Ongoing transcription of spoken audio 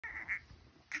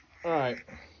Alright.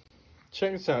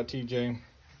 Check this out, TJ.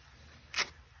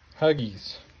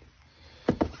 Huggies.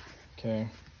 Okay.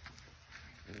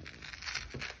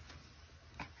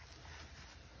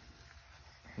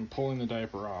 I'm pulling the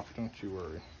diaper off, don't you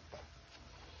worry.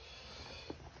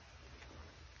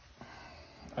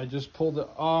 I just pulled it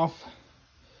off,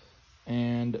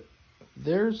 and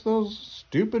there's those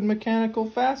stupid mechanical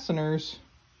fasteners.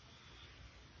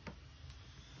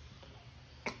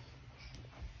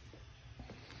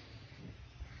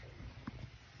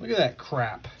 Look at that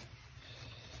crap.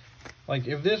 Like,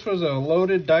 if this was a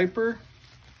loaded diaper,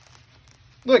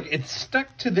 look, it's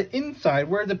stuck to the inside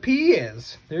where the pee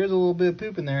is. There's a little bit of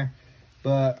poop in there,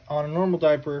 but on a normal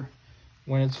diaper,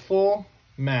 when it's full,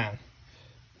 man,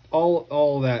 all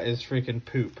of that is freaking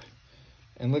poop.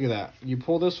 And look at that. You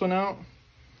pull this one out,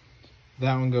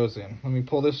 that one goes in. Let me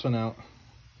pull this one out.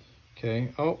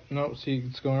 Okay. Oh, no, see,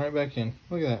 it's going right back in.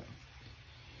 Look at that.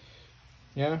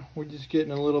 Yeah, we're just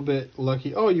getting a little bit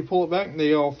lucky. Oh, you pull it back, and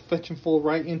they all fetch and fall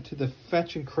right into the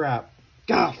fetching crap.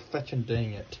 God, fetching,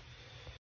 dang it.